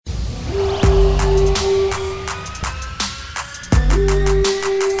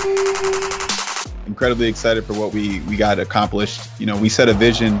incredibly excited for what we got accomplished. You know, we set a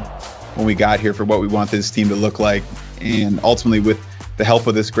vision when we got here for what we want this team to look like. And ultimately, with the help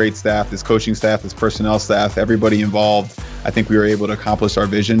of this great staff, this coaching staff, this personnel staff, everybody involved, I think we were able to accomplish our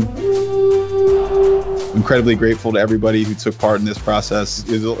vision. Incredibly grateful to everybody who took part in this process.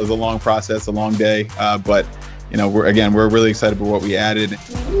 It was a long process, a long day, but you know, we're really excited for what we added.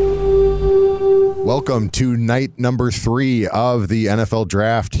 Welcome to night number 3 of the NFL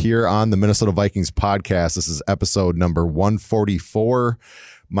Draft here on the Minnesota Vikings podcast. This is episode number 144.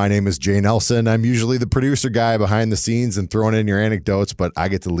 My name is Jay Nelson. I'm usually the producer guy behind the scenes and throwing in your anecdotes, but I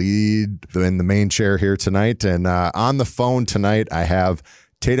get to lead in the main chair here tonight. And on the phone tonight, I have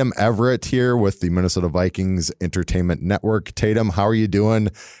Tatum Everett here with the Minnesota Vikings Entertainment Network. Tatum, how are you doing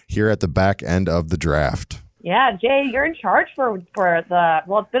here at the back end of the draft? Yeah, Jay, you're in charge for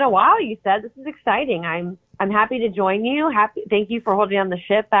it's been a while, you said. This is exciting. I'm happy to join you. Thank you for holding on the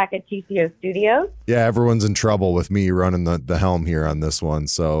ship back at TCO Studios. Yeah, everyone's in trouble with me running the helm here on this one.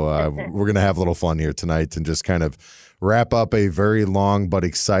 So we're going to have a little fun here tonight and just kind of wrap up a very long but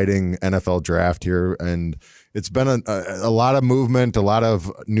exciting NFL draft here. And it's been a lot of movement, a lot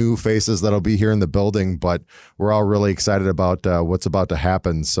of new faces that'll be here in the building, but we're all really excited about what's about to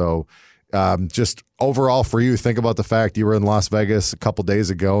happen. So just overall for you, think about the fact you were in Las Vegas a couple days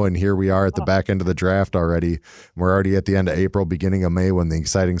ago, and here we are at the back end of the draft already. We're already at the end of April, beginning of May, when the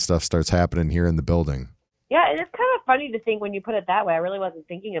exciting stuff starts happening here in the building. Yeah, and it's kind of funny to think when you put it that way. I really wasn't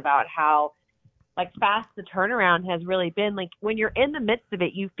thinking about how fast the turnaround has really been. Like, when you're in the midst of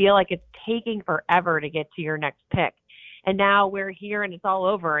it, you feel like it's taking forever to get to your next pick. And now we're here and it's all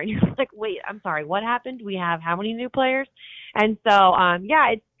over. And you're like, wait, I'm sorry, what happened? We have how many new players? And so,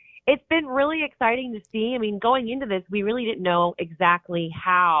 it's been really exciting to see. I mean, going into this, we really didn't know exactly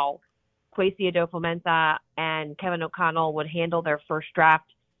how Kwesi Adofo-Mensah and Kevin O'Connell would handle their first draft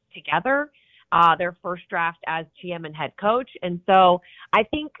together, their first draft as GM and head coach. And so I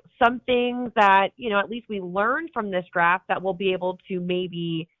think some things that, at least we learned from this draft that we'll be able to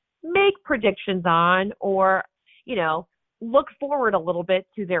maybe make predictions on or, look forward a little bit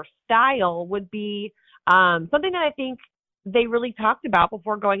to their style would be something that I think they really talked about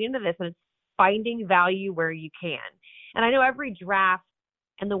before going into this, and it's finding value where you can. And I know every draft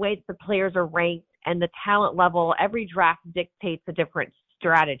and the way that the players are ranked and the talent level, every draft dictates a different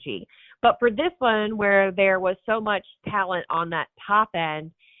strategy. But for this one, where there was so much talent on that top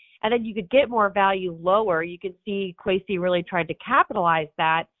end, and then you could get more value lower, you can see Kwesi really tried to capitalize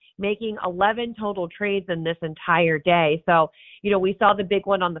that, making 11 total trades in this entire day. So, we saw the big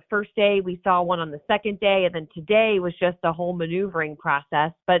one on the first day, we saw one on the second day, and then today was just a whole maneuvering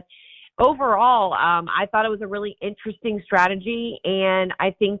process. But overall, I thought it was a really interesting strategy, and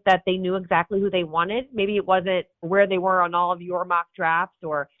I think that they knew exactly who they wanted. Maybe it wasn't where they were on all of your mock drafts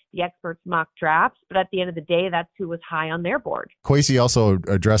or the experts' mock drafts, but at the end of the day, that's who was high on their board. Kwesi also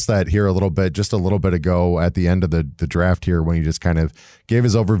addressed that here just a little bit ago at the end of the draft here, when he just kind of gave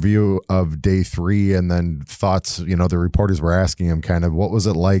his overview of day 3 and then thoughts. The reporters were asking him kind of, what was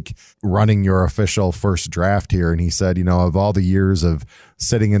it like running your official first draft here? And he said, of all the years of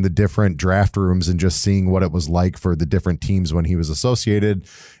sitting in the different draft rooms and just seeing what it was like for the different teams when he was associated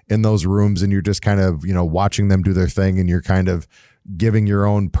in those rooms, and you're just kind of, watching them do their thing, and you're kind of giving your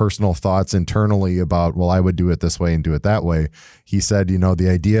own personal thoughts internally about, well, I would do it this way and do it that way. He said, the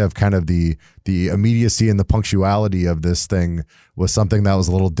idea of kind of the immediacy and the punctuality of this thing was something that was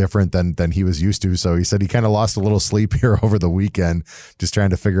a little different than he was used to. So he said he kind of lost a little sleep here over the weekend, just trying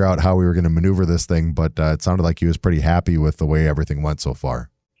to figure out how we were going to maneuver this thing. But it sounded like he was pretty happy with the way everything went so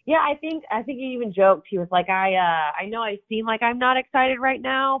far. Yeah, I think he even joked. He was like, I know I seem like I'm not excited right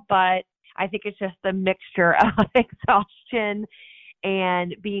now, but I think it's just a mixture of exhaustion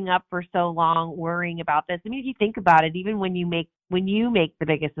and being up for so long, worrying about this. I mean, if you think about it, even when you make the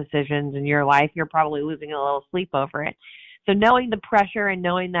biggest decisions in your life, you're probably losing a little sleep over it. So knowing the pressure and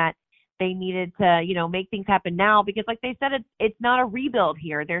knowing that they needed to, make things happen now, because like they said, it's not a rebuild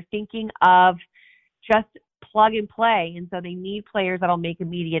here. They're thinking of just plug and play. And so they need players that'll make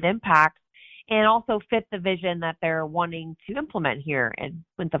immediate impact and also fit the vision that they're wanting to implement here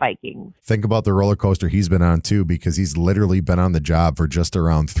with the Vikings. Think about the roller coaster he's been on too, because he's literally been on the job for just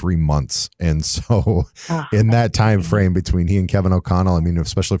around 3 months. And so in that time frame between he and Kevin O'Connell, I mean,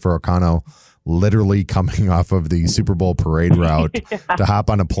 especially for O'Connell, literally coming off of the Super Bowl parade route to hop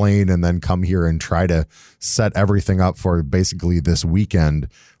on a plane and then come here and try to set everything up for basically this weekend,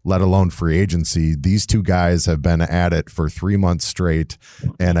 let alone free agency. These two guys have been at it for 3 months straight.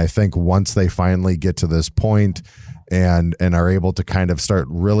 And I think once they finally get to this point and are able to kind of start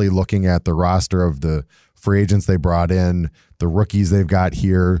really looking at the roster of the free agents they brought in, the rookies they've got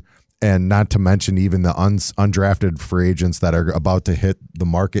here, And not to mention even the undrafted free agents that are about to hit the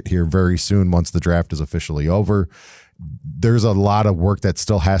market here very soon once the draft is officially over. There's a lot of work that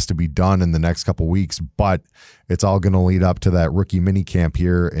still has to be done in the next couple weeks, but it's all going to lead up to that rookie mini camp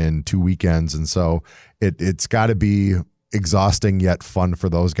here in 2 weekends. And so it's got to be exhausting yet fun for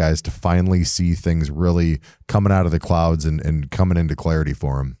those guys to finally see things really coming out of the clouds and coming into clarity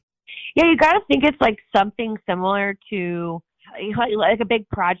for them. Yeah, you got to think it's like something similar to like a big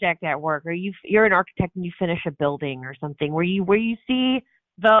project at work, or you're an architect and you finish a building or something where you see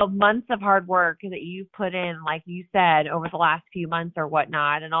the months of hard work that you've put in, like you said, over the last few months or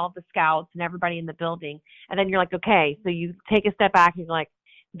whatnot, and all the scouts and everybody in the building. And then you're like, okay, so you take a step back and you're like,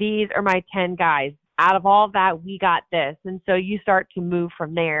 these are my 10 guys. Out of all of that, we got this. And so you start to move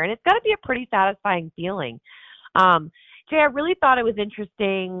from there. And it's got to be a pretty satisfying feeling. Jay, I really thought it was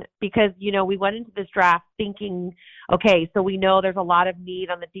interesting because, we went into this draft thinking, okay, so we know there's a lot of need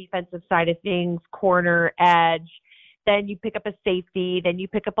on the defensive side of things, corner, edge. Then you pick up a safety, then you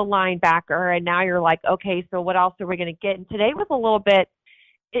pick up a linebacker, and now you're like, okay, so what else are we going to get? And today was a little bit,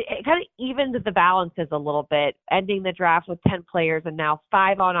 it kind of evened the balances a little bit, ending the draft with 10 players and now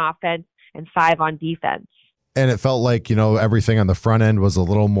 5 on offense and 5 on defense. And it felt like, everything on the front end was a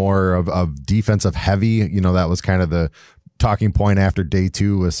little more of defensive heavy. That was kind of the talking point after day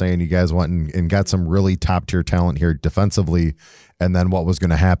 2 was saying you guys went and got some really top tier talent here defensively. And then what was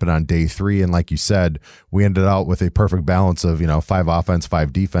going to happen on day 3. And like you said, we ended out with a perfect balance of, 5 offense,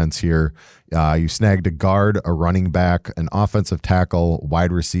 5 defense here. You snagged a guard, a running back, an offensive tackle,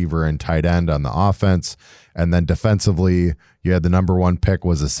 wide receiver, and tight end on the offense. And then defensively, you had the number 1 pick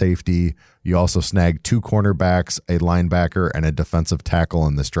was a safety. You also snagged 2 cornerbacks, a linebacker, and a defensive tackle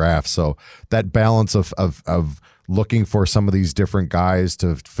in this draft. So that balance of looking for some of these different guys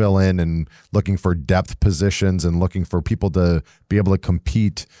to fill in and looking for depth positions and looking for people to be able to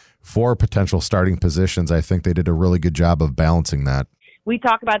compete for potential starting positions, I think they did a really good job of balancing that. We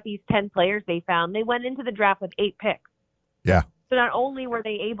talk about these 10 players they found. They went into the draft with 8 picks. Yeah. So not only were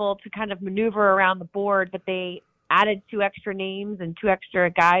they able to kind of maneuver around the board, but they added 2 extra names and 2 extra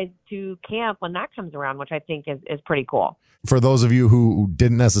guys to camp when that comes around, which I think is pretty cool. For those of you who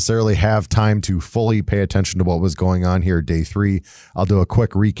didn't necessarily have time to fully pay attention to what was going on here day 3, I'll do a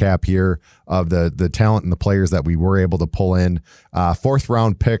quick recap here of the talent and the players that we were able to pull in. 4th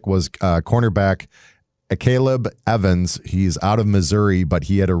round pick was cornerback Caleb Evans. He's out of Missouri, but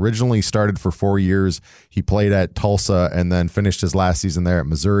he had originally started for 4 years. He played at Tulsa and then finished his last season there at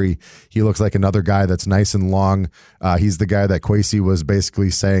Missouri. He looks like another guy that's nice and long. He's the guy that Kwesi was basically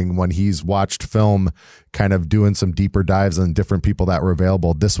saying when he's watched film, kind of doing some deeper dives on different people that were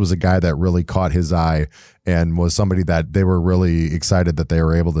available. This was a guy that really caught his eye and was somebody that they were really excited that they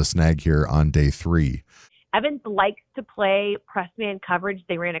were able to snag here on day 3. Evans likes to play press man coverage.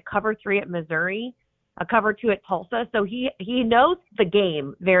 They ran a cover 3 at Missouri, a cover 2 at Tulsa. So he knows the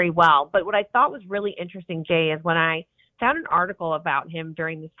game very well. But what I thought was really interesting, Jay, is when I found an article about him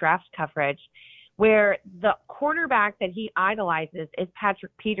during this draft coverage where the cornerback that he idolizes is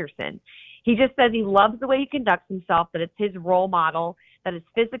Patrick Peterson. He just says he loves the way he conducts himself, that it's his role model, that is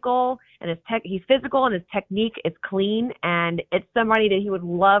physical and he's physical and his technique is clean, and it's somebody that he would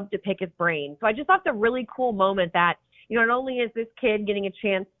love to pick his brain. So I just thought it's a really cool moment that, not only is this kid getting a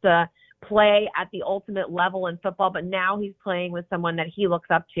chance to play at the ultimate level in football, but now he's playing with someone that he looks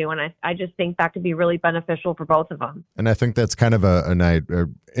up to. And I just think that could be really beneficial for both of them. And I think that's kind of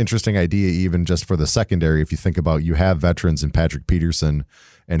an interesting idea, even just for the secondary. If you think about, you have veterans in Patrick Peterson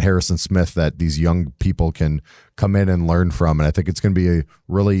and Harrison Smith that these young people can come in and learn from. And I think it's going to be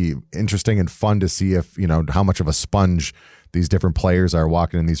really interesting and fun to see if, how much of a sponge these different players are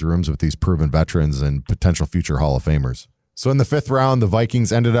walking in these rooms with these proven veterans and potential future Hall of Famers. So in the 5th round, the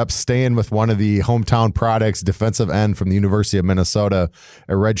Vikings ended up staying with one of the hometown products, defensive end from the University of Minnesota,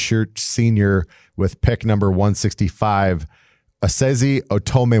 a redshirt senior with pick number 165, Osezi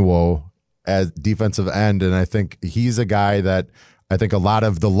Otomewo as defensive end. And I think he's a guy that I think a lot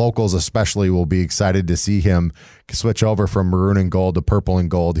of the locals especially will be excited to see him switch over from maroon and gold to purple and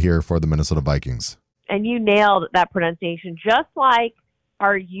gold here for the Minnesota Vikings. And you nailed that pronunciation, just like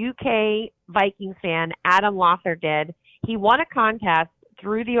our UK Vikings fan, Adam Lother, did. He won a contest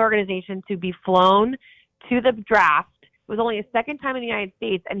through the organization to be flown to the draft. It was only his 2nd time in the United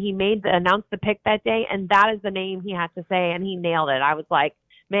States, and he announced the pick that day, and that is the name he had to say, and he nailed it. I was like,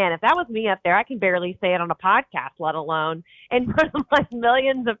 man, if that was me up there, I can barely say it on a podcast, let alone in front of like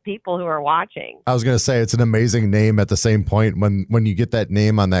millions of people who are watching. I was going to say it's an amazing name. At the same point, when you get that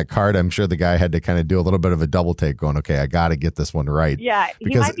name on that card, I'm sure the guy had to kind of do a little bit of a double take going, okay, I got to get this one right. Yeah,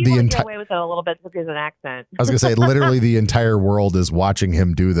 because he might be able to get away with it a little bit because of an accent. I was going to say, literally the entire world is watching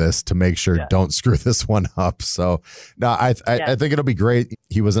him do this to make sure don't screw this one up. So no, I think it'll be great.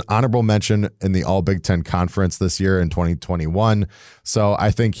 He was an honorable mention in the All Big Ten Conference this year in 2021. So I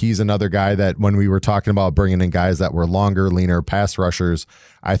think he's another guy that when we were talking about bringing in guys that were longer, leaner pass rushers,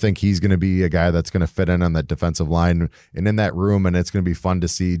 I think he's going to be a guy that's going to fit in on that defensive line and in that room. And it's going to be fun to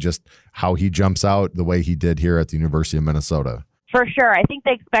see just how he jumps out the way he did here at the University of Minnesota. For sure. I think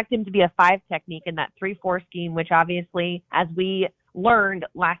they expect him to be a 5 technique in that 3-4 scheme, which obviously, as we learned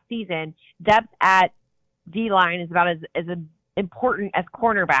last season, depth at D-line is about as important as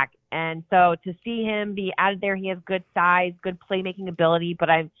cornerback. And so to see him be added there, he has good size, good playmaking ability, but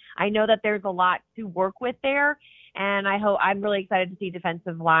I know that there's a lot to work with there. And I'm really excited to see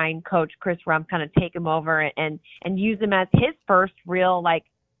defensive line coach Chris Rumph kind of take him over and use him as his first real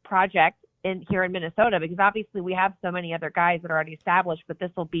project here in Minnesota, because obviously we have so many other guys that are already established, but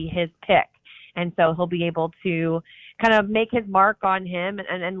this will be his pick. And so he'll be able to kind of make his mark on him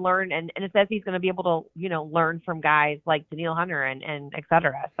and learn. And it says he's going to be able to, learn from guys like Danielle Hunter and et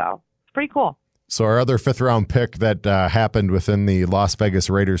cetera. So it's pretty cool. So our other 5th round pick that happened within the Las Vegas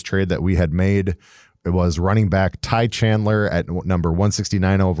Raiders trade that we had made, it was running back Ty Chandler at number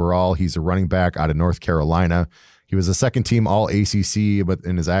 169 overall. He's a running back out of North Carolina. He was a second team all ACC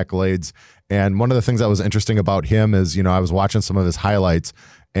in his accolades. And one of the things that was interesting about him is, I was watching some of his highlights,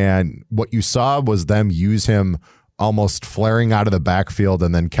 and what you saw was them use him almost flaring out of the backfield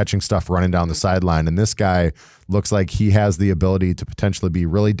and then catching stuff running down the sideline. And this guy looks like he has the ability to potentially be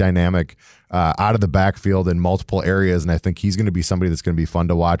really dynamic out of the backfield in multiple areas. And I think he's going to be somebody that's going to be fun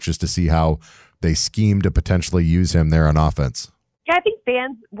to watch just to see how they scheme to potentially use him there on offense. Yeah, I think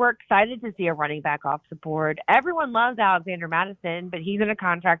fans were excited to see a running back off the board. Everyone loves Alexander Mattison, but he's in a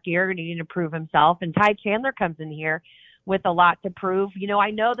contract year needing to prove himself. And Ty Chandler comes in here with a lot to prove.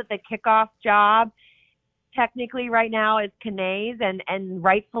 I know that the kickoff job technically right now is Kanae's, and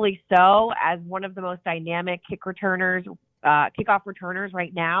rightfully so, as one of the most dynamic kickoff returners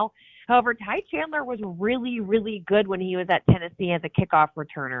right now. However, Ty Chandler was really, really good when he was at Tennessee as a kickoff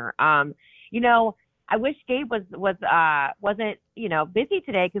returner. I wish Gabe wasn't busy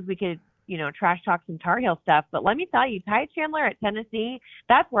today because we could trash talk some Tar Heel stuff. But let me tell you, Ty Chandler at Tennessee,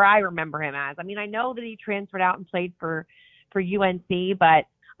 that's where I remember him as. I mean, I know that he transferred out and played for UNC, but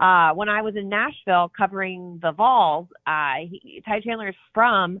when I was in Nashville covering the Vols, Ty Chandler is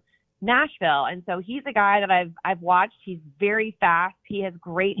from Nashville, and so he's a guy that I've watched. He's very fast. He has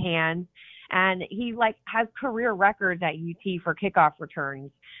great hands, and he has career records at UT for kickoff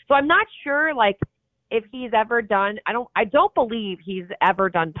returns. So I'm not sure if he's ever done. I don't believe he's ever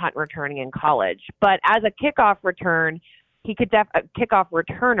done punt returning in college, but as a kickoff return, he could kickoff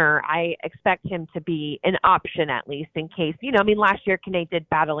returner. I expect him to be an option at least in case, last year Kanae did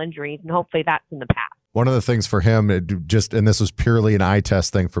battle injuries, and hopefully that's in the past. One of the things for him, and this was purely an eye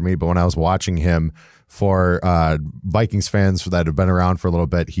test thing for me, but when I was watching him for Vikings fans that have been around for a little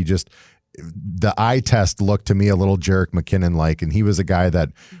bit, the eye test looked to me a little Jerick McKinnon-like, and he was a guy that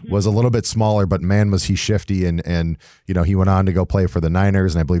was a little bit smaller, but man, was he shifty. And he went on to go play for the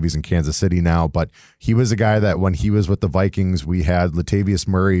Niners, and I believe he's in Kansas City now. But he was a guy that when he was with the Vikings, we had Latavius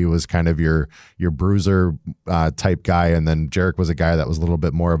Murray was kind of your bruiser type guy, and then Jerick was a guy that was a little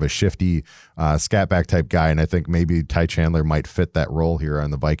bit more of a shifty scat back type guy. And I think maybe Ty Chandler might fit that role here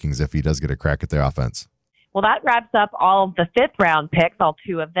on the Vikings if he does get a crack at the offense. Well, that wraps up all of the 5th round picks, all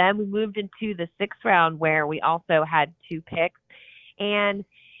 2 of them. We moved into the 6th round where we also had 2 picks. And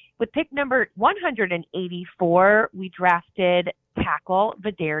with pick number 184, we drafted tackle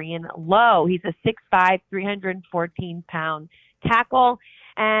Vederian Lowe. He's a 6'5", 314-pound tackle.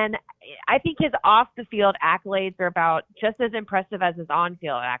 And I think his off-the-field accolades are about just as impressive as his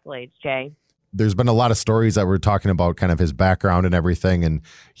on-field accolades, Jay. There's been a lot of stories that we're talking about kind of his background and everything. And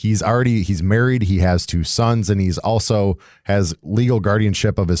he's married. He has 2 sons, and he's also has legal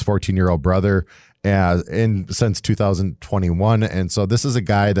guardianship of his 14-year-old brother since 2021. And so this is a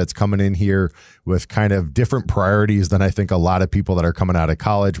guy that's coming in here with kind of different priorities than I think a lot of people that are coming out of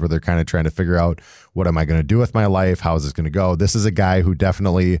college, where they're kind of trying to figure out, what am I going to do with my life? How is this going to go? This is a guy who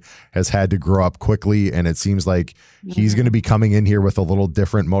definitely has had to grow up quickly. And it seems like he's going to be coming in here with a little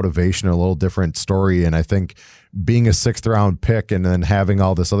different motivation, a little different story. And I think being a 6th round pick and then having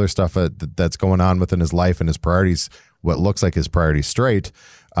all this other stuff that's going on within his life and his priorities, what looks like his priorities straight,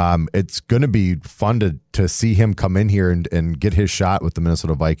 It's going to be fun to see him come in here and get his shot with the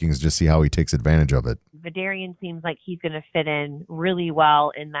Minnesota Vikings, just see how he takes advantage of it. Vidarian seems like he's going to fit in really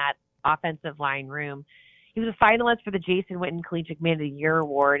well in that offensive line room. He was a finalist for the Jason Witten Collegiate Man of the Year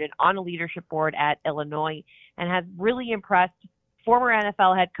Award and on a leadership board at Illinois, and has really impressed former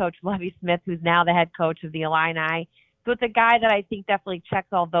NFL head coach Lovie Smith, who's now the head coach of the Illini. So it's a guy that I think definitely checks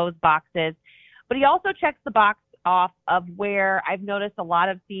all those boxes. But he also checks the box off of where I've noticed a lot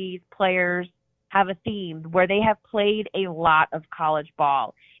of these players have a theme where they have played a lot of college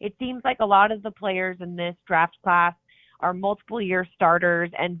ball. It seems like a lot of the players in this draft class are multiple year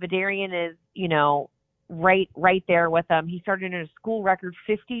starters, and Vidarian is, right there with them. He started in a school record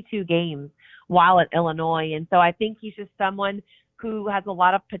 52 games while at Illinois. And so I think he's just someone who has a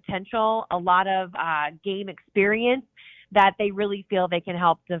lot of potential, a lot of game experience that they really feel they can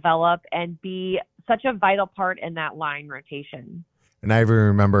help develop and be such a vital part in that line rotation. And I even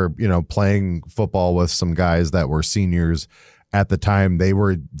remember, playing football with some guys that were seniors at the time.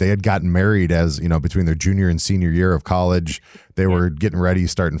 They had gotten married as, between their junior and senior year of college. They were getting ready,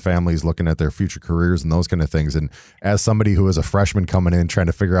 starting families, looking at their future careers and those kind of things. And as somebody who was a freshman coming in, trying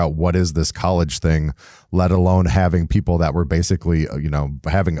to figure out what is this college thing, let alone having people that were basically,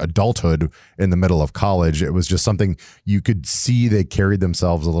 having adulthood in the middle of college, it was just something you could see they carried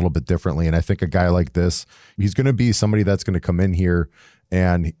themselves a little bit differently. And I think a guy like this, he's going to be somebody that's going to come in here,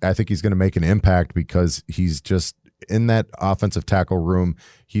 and I think he's going to make an impact because he's just in that offensive tackle room.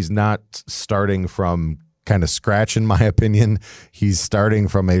 He's not starting from kind of scratch, in my opinion. He's starting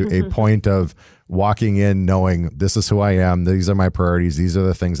from a point of walking in knowing this is who I am. These are my priorities. These are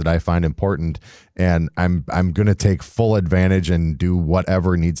the things that I find important. And I'm going to take full advantage and do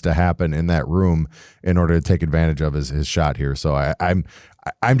whatever needs to happen in that room in order to take advantage of his shot here. So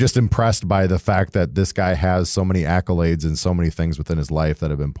I'm just impressed by the fact that this guy has so many accolades and so many things within his life that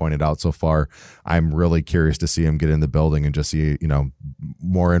have been pointed out so far. I'm really curious to see him get in the building and just see,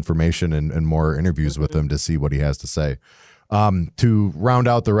 more information and more interviews with him to see what he has to say. To round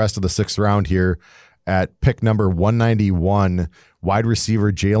out the rest of the sixth round here, at pick number 191, wide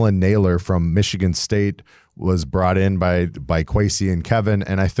receiver Jalen Nailor from Michigan State was brought in by Kwesi and Kevin.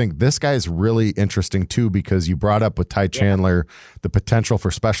 And I think this guy is really interesting too, because you brought up with Ty Chandler the potential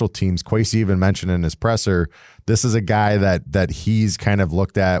for special teams. Kwesi even mentioned in his presser, this is a guy that he's kind of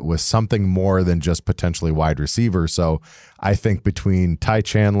looked at with something more than just potentially wide receiver. So I think between Ty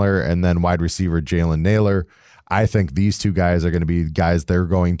Chandler and then wide receiver Jalen Nailor, I think these two guys are going to be guys they're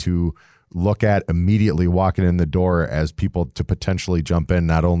going to look at immediately walking in the door as people to potentially jump in,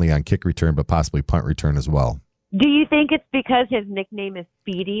 not only on kick return, but possibly punt return as well. Do you think it's because his nickname is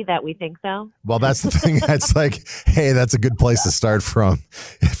Speedy that we think so? Well, that's the thing. That's like, hey, that's a good place to start from.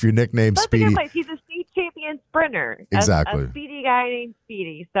 If your nickname's that's Speedy. A good place. He's a state champion sprinter. Exactly. A speedy guy named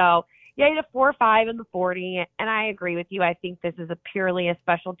Speedy. So, yeah, he had a 4.5 in the 40, and I agree with you. I think this is purely a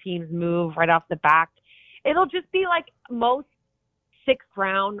special teams move right off the back. It'll just be like most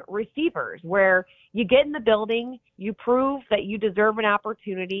sixth-round receivers, where you get in the building, you prove that you deserve an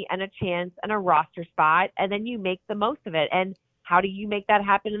opportunity and a chance and a roster spot, and then you make the most of it. And how do you make that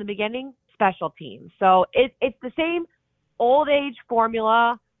happen in the beginning? Special teams. So it's the same old age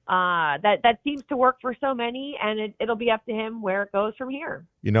formula that seems to work for so many, and it'll be up to him where it goes from here.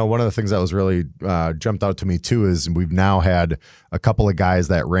 One of the things that was really jumped out to me too is we've now had a couple of guys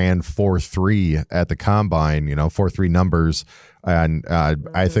that ran 4.3 at the combine, 4.3 numbers. And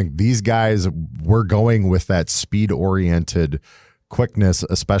I think these guys were going with that speed oriented quickness,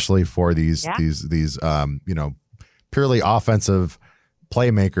 especially for these purely offensive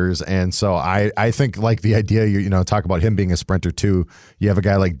playmakers. And so I think like the idea, talk about him being a sprinter too. You have a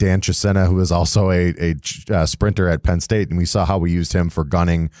guy like Dan Chisena, who is also a sprinter at Penn State. And we saw how we used him for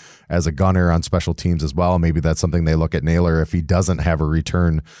gunning as a gunner on special teams as well. Maybe that's something they look at Nailor. If he doesn't have a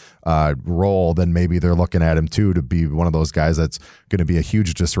return role, then maybe they're looking at him too, to be one of those guys that's going to be a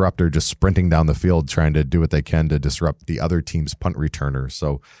huge disruptor, just sprinting down the field, trying to do what they can to disrupt the other team's punt returner.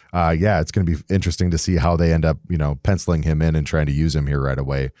 So it's going to be interesting to see how they end up, penciling him in and trying to use him here right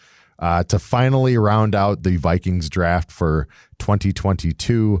away. To finally round out the Vikings draft for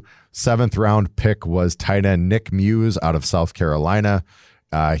 2022, 7th round pick was tight end Nick Muse out of South Carolina.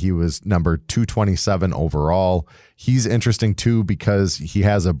 He was number 227 overall. He's interesting too because he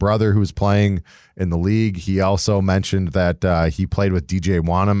has a brother who's playing in the league. He also mentioned that he played with DJ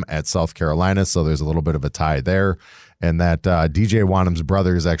Wanham at South Carolina, so there's a little bit of a tie there. And that DJ Wanham's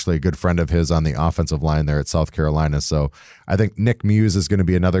brother is actually a good friend of his on the offensive line there at South Carolina. So I think Nick Muse is going to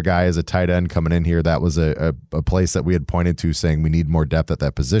be another guy as a tight end coming in here. That was a place that we had pointed to, saying we need more depth at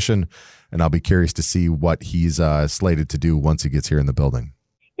that position. And I'll be curious to see what he's slated to do once he gets here in the building.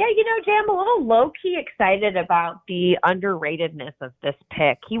 TJ, I'm a little low-key excited about the underratedness of this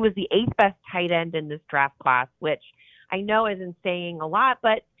pick. He was the 8th best tight end in this draft class, which I know isn't saying a lot,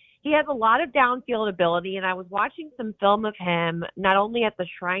 but he has a lot of downfield ability, and I was watching some film of him, not only at the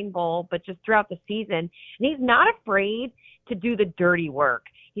Shrine Bowl, but just throughout the season, and he's not afraid to do the dirty work.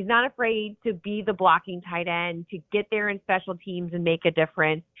 He's not afraid to be the blocking tight end, to get there in special teams and make a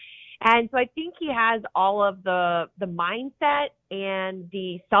difference. And so I think he has all of the mindset and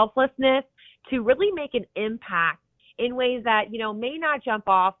the selflessness to really make an impact in ways that, may not jump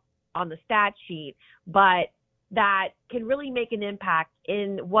off on the stat sheet, but that can really make an impact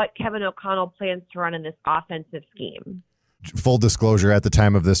in what Kevin O'Connell plans to run in this offensive scheme. Full disclosure, at the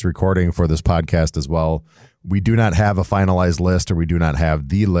time of this recording for this podcast as well, we do not have a finalized list, or we do not have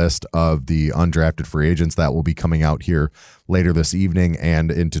the list of the undrafted free agents that will be coming out here later this evening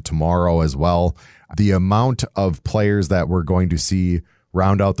and into tomorrow as well. The amount of players that we're going to see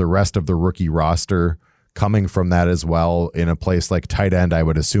round out the rest of the rookie roster coming from that as well, in a place like tight end, I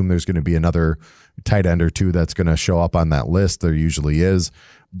would assume there's going to be another tight end or two that's going to show up on that list. There usually is.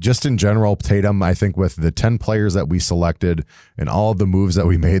 Just in general, Tatum, I think with the 10 players that we selected and all of the moves that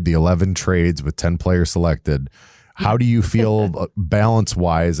we made, the 11 trades with 10 players selected, how do you feel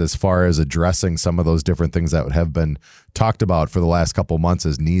balance-wise as far as addressing some of those different things that have been talked about for the last couple months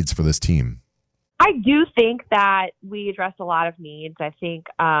as needs for this team? I do think that we addressed a lot of needs. I think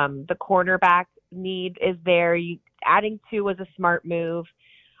the cornerback need is there. Adding 2 was a smart move.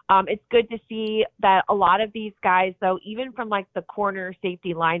 It's good to see that a lot of these guys, though, even from like the corner,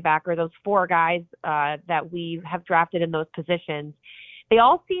 safety, linebacker, those 4 guys that we have drafted in those positions, they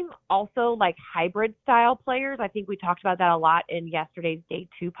all seem also like hybrid style players. I think we talked about that a lot in yesterday's Day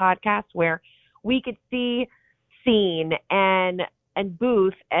 2 podcast, where we could see Scene and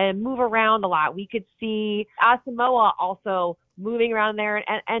Booth and move around a lot. We could see Asamoah also moving around there.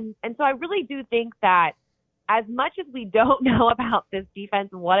 And so I really do think that as much as we don't know about this defense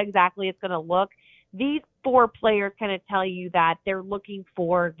and what exactly it's going to look, these 4 players kind of tell you that they're looking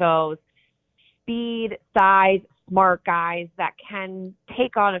for those speed, size, smart guys that can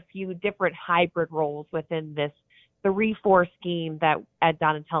take on a few different hybrid roles within this 3-4 scheme that Ed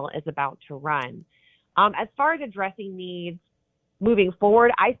Donatella is about to run. As far as addressing needs moving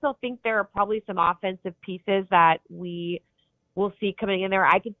forward, I still think there are probably some offensive pieces that we will see coming in there.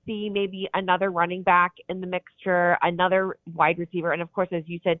 I could see maybe another running back in the mixture, another wide receiver, and of course, as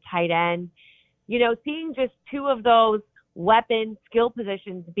you said, tight end. Seeing just 2 of those weapon skill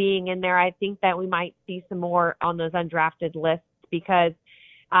positions being in there, I think that we might see some more on those undrafted lists, because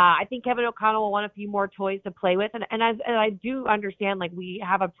I think Kevin O'Connell will want a few more toys to play with. And as I do understand, like, we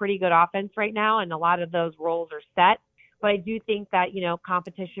have a pretty good offense right now, and a lot of those roles are set. But I do think that,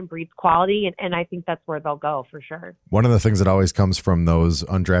 competition breeds quality, and I think that's where they'll go for sure. One of the things that always comes from those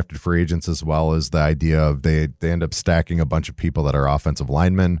undrafted free agents as well is the idea of they end up stacking a bunch of people that are offensive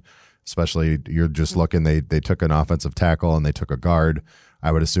linemen, especially you're just looking, they took an offensive tackle and they took a guard.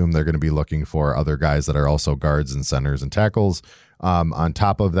 I would assume they're going to be looking for other guys that are also guards and centers and tackles. On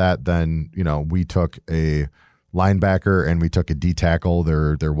top of that, then, we took a linebacker and we took a D tackle.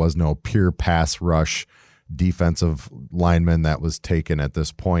 There was no pure pass rush defensive lineman that was taken at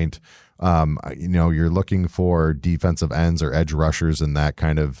this point. You're looking for defensive ends or edge rushers and that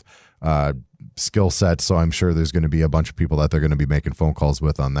kind of skill set. So I'm sure there's going to be a bunch of people that they're going to be making phone calls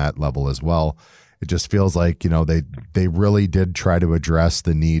with on that level as well. It just feels like, they really did try to address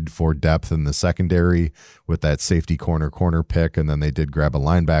the need for depth in the secondary with that safety corner pick, and then they did grab a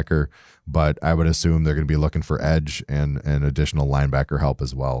linebacker, but I would assume they're going to be looking for edge and additional linebacker help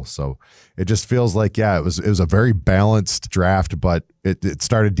as well. So it just feels like, it was a very balanced draft, but it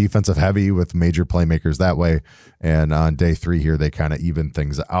started defensive heavy with major playmakers that way. And on day 3 here, they kind of even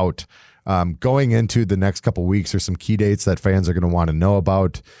things out. Going into the next couple weeks, there's some key dates that fans are going to want to know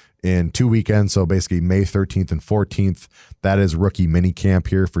about. In 2 weekends, so basically May 13th and 14th, that is rookie mini camp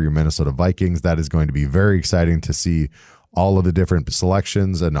here for your Minnesota Vikings. That is going to be very exciting to see all of the different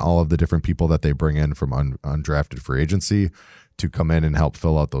selections and all of the different people that they bring in from undrafted free agency to come in and help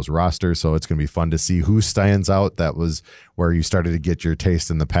fill out those rosters. So it's going to be fun to see who stands out. That was where you started to get your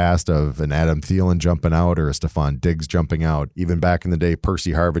taste in the past of an Adam Thielen jumping out or a Stephon Diggs jumping out. Even back in the day,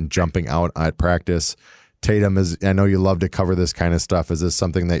 Percy Harvin jumping out at practice. Tatum, I know you love to cover this kind of stuff. Is this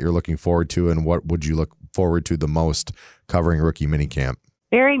something that you're looking forward to, and what would you look forward to the most covering rookie minicamp?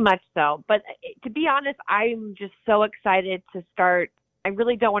 Very much so. But to be honest, I'm just so excited to start. I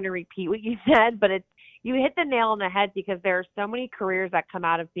really don't want to repeat what you said, but you hit the nail on the head, because there are so many careers that come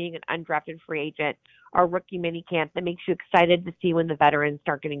out of being an undrafted free agent or rookie minicamp that makes you excited to see when the veterans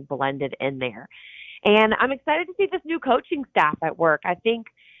start getting blended in there. And I'm excited to see this new coaching staff at work. I think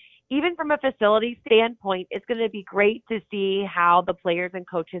even from a facility standpoint, it's going to be great to see how the players and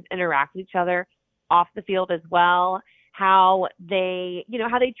coaches interact with each other off the field as well, how they,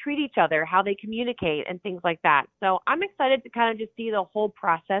 how they treat each other, how they communicate and things like that. So I'm excited to kind of just see the whole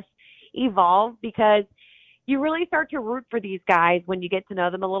process evolve, because you really start to root for these guys when you get to know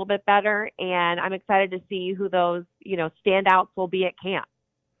them a little bit better. And I'm excited to see who those, standouts will be at camp.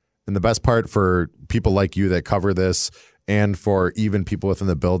 And the best part for people like you that cover this, and for even people within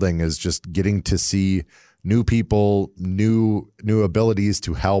the building, is just getting to see new people, new abilities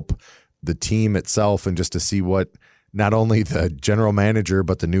to help the team itself, and just to see what not only the general manager,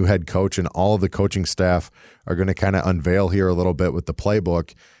 but the new head coach and all of the coaching staff are going to kind of unveil here a little bit with the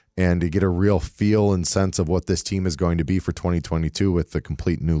playbook, and to get a real feel and sense of what this team is going to be for 2022 with the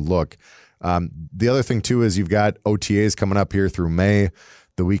complete new look. The other thing, too, is you've got OTAs coming up here through May.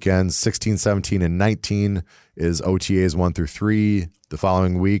 The weekends 16, 17, and 19 is OTAs 1 through 3. The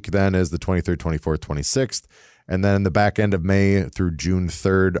following week then is the 23rd, 24th, 26th. And then the back end of May through June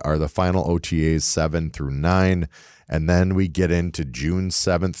 3rd are the final OTAs 7 through 9. And then we get into June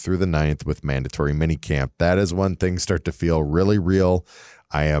 7th through the 9th with mandatory minicamp. That is when things start to feel really real.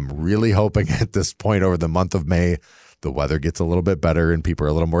 I am really hoping at this point over the month of May, the weather gets a little bit better and people are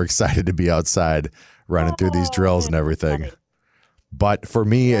a little more excited to be outside running through these drills and everything. But for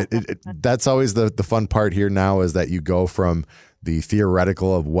me, that's always the fun part here now, is that you go from the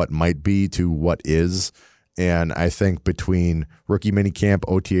theoretical of what might be to what is. And I think between rookie minicamp,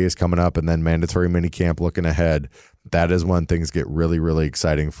 OTAs coming up, and then mandatory minicamp looking ahead, that is when things get really, really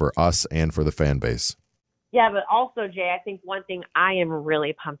exciting for us and for the fan base. Yeah, but also, Jay, I think one thing I am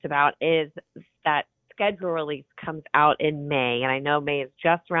really pumped about is that schedule release comes out in May. And I know May is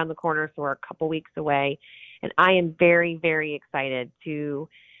just around the corner, so we're a couple weeks away. And I am very, very excited to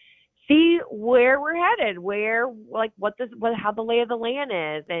see where we're headed, how the lay of the land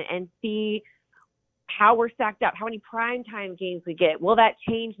is, and see how we're stacked up, how many primetime games we get. Will that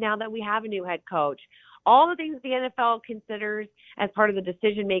change now that we have a new head coach? All the things the NFL considers as part of the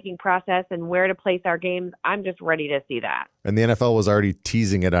decision-making process and where to place our games, I'm just ready to see that. And the NFL was already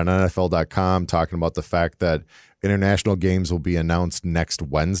teasing it on NFL.com, talking about the fact that international games will be announced next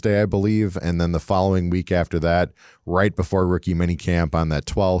Wednesday, I believe. And then the following week after that, right before rookie minicamp on that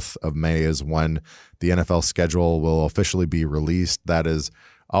 12th of May, is when the NFL schedule will officially be released. That is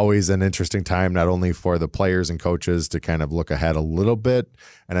always an interesting time, not only for the players and coaches to kind of look ahead a little bit.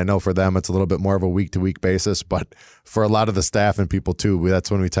 And I know for them, it's a little bit more of a week-to-week basis, but for a lot of the staff and people too, that's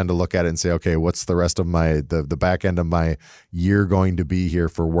when we tend to look at it and say, okay, what's the rest of the back end of my year going to be here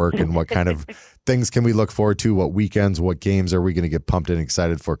for work, and what kind of things can we look forward to? What weekends, what games are we going to get pumped and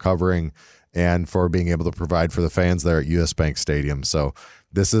excited for covering, and for being able to provide for the fans there at US Bank Stadium. So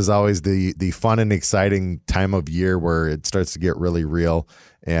this is always the fun and exciting time of year where it starts to get really real.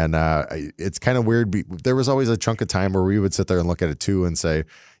 And it's kind of weird. There was always a chunk of time where we would sit there and look at it too and say,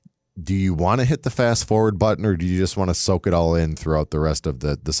 do you want to hit the fast forward button, or do you just want to soak it all in throughout the rest of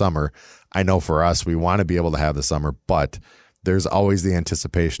the summer? I know for us, we want to be able to have the summer, but there's always the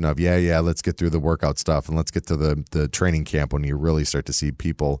anticipation of, let's get through the workout stuff and let's get to the training camp, when you really start to see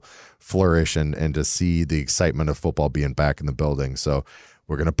people flourish and to see the excitement of football being back in the building. So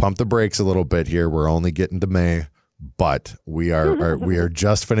we're going to pump the brakes a little bit here. We're only getting to May, but we are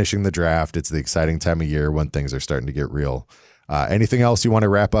just finishing the draft. It's the exciting time of year when things are starting to get real. Anything else you want to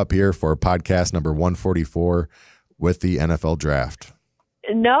wrap up here for podcast number 144 with the NFL draft?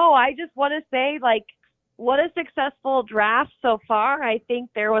 No, I just want to say, what a successful draft so far. I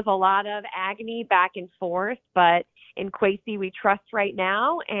think there was a lot of agony back and forth, but in Kwesi we trust right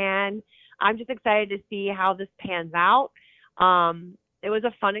now, and I'm just excited to see how this pans out. It was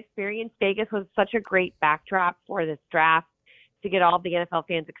a fun experience. Vegas was such a great backdrop for this draft to get all of the NFL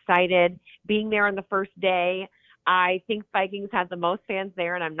fans excited. Being there on the first day, I think Vikings had the most fans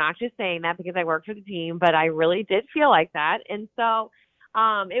there, and I'm not just saying that because I work for the team, but I really did feel like that. And so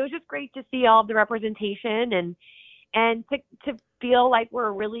it was just great to see all of the representation and to feel like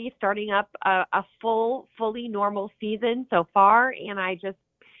we're really starting up a fully normal season so far. And I just,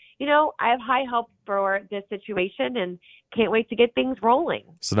 I have high hopes for this situation and can't wait to get things rolling.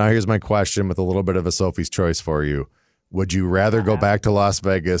 So now here's my question with a little bit of a Sophie's choice for you. Would you rather go back to Las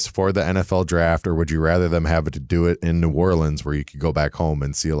Vegas for the NFL draft, or would you rather them have it to do it in New Orleans where you could go back home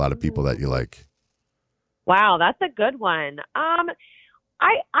and see a lot of people that you like? Wow, that's a good one.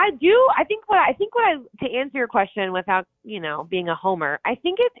 To answer your question without, being a homer, I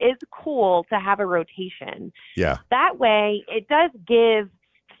think it is cool to have a rotation. Yeah. That way it does give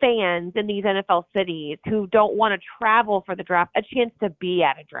fans in these NFL cities who don't want to travel for the draft a chance to be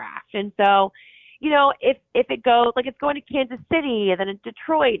at a draft. And so, if it goes, like it's going to Kansas City and then in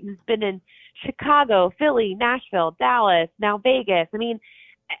Detroit, and it's been in Chicago, Philly, Nashville, Dallas, now Vegas. I mean,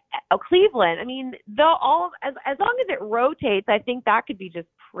 Cleveland. I mean, as long as it rotates, I think that could be just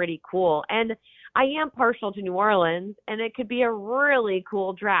pretty cool. And I am partial to New Orleans, and it could be a really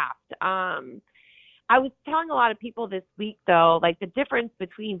cool draft. I was telling a lot of people this week, though, like the difference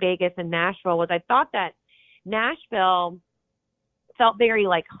between Vegas and Nashville was I thought that Nashville felt very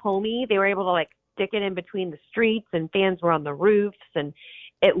like homey. They were able to like stick it in between the streets, and fans were on the roofs, and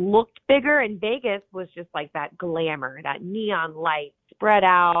it looked bigger. And Vegas was just like that glamour, that neon light spread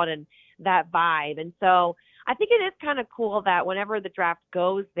out, and that vibe. And so I think it is kind of cool that whenever the draft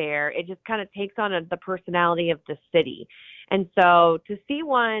goes there, it just kind of takes on the personality of the city. And so to see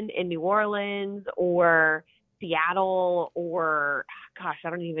one in New Orleans or Seattle or, gosh, I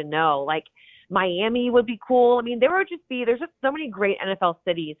don't even know, like Miami would be cool. I mean, there's just so many great NFL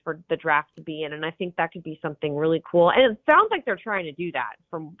cities for the draft to be in, and I think that could be something really cool. And it sounds like they're trying to do that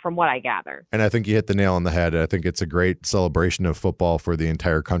from what I gather. And I think you hit the nail on the head. I think it's a great celebration of football for the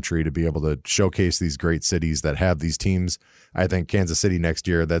entire country to be able to showcase these great cities that have these teams. I think Kansas City next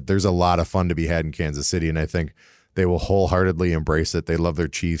year, that there's a lot of fun to be had in Kansas City, and I think they will wholeheartedly embrace it. They love their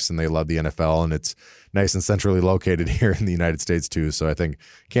Chiefs and they love the NFL, and it's nice and centrally located here in the United States too. So I think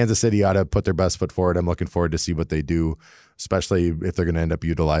Kansas City ought to put their best foot forward. I'm looking forward to see what they do, especially if they're going to end up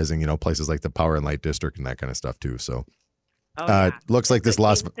utilizing, places like the Power and Light District and that kind of stuff too. So looks like this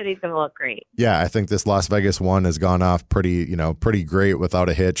Kansas City's going to look great. Yeah, I think this Las Vegas one has gone off pretty great without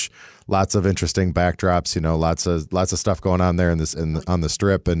a hitch. Lots of interesting backdrops, lots of stuff going on there on the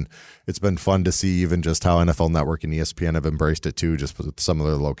Strip, and it's been fun to see even just how NFL Network and ESPN have embraced it too, just with some of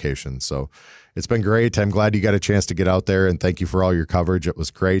their locations. So it's been great. I'm glad you got a chance to get out there, and thank you for all your coverage. It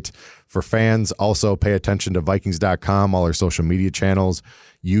was great. For fans, also pay attention to Vikings.com, all our social media channels,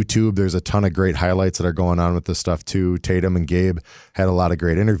 YouTube. There's a ton of great highlights that are going on with this stuff too. Tatum and Gabe had a lot of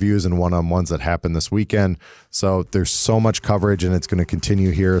great interviews and one-on-ones that happened this weekend. So there's so much coverage, and it's going to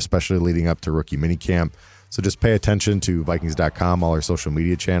continue here, especially leading up to rookie minicamp. So just pay attention to Vikings.com, all our social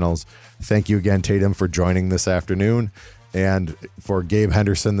media channels. Thank you again, Tatum, for joining this afternoon. And for Gabe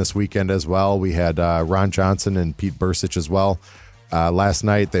Henderson this weekend as well, we had Ron Johnson and Pete Bursich as well. Last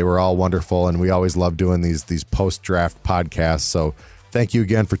night, they were all wonderful, and we always love doing these post-draft podcasts. So thank you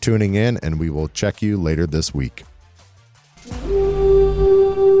again for tuning in, and we will check you later this week.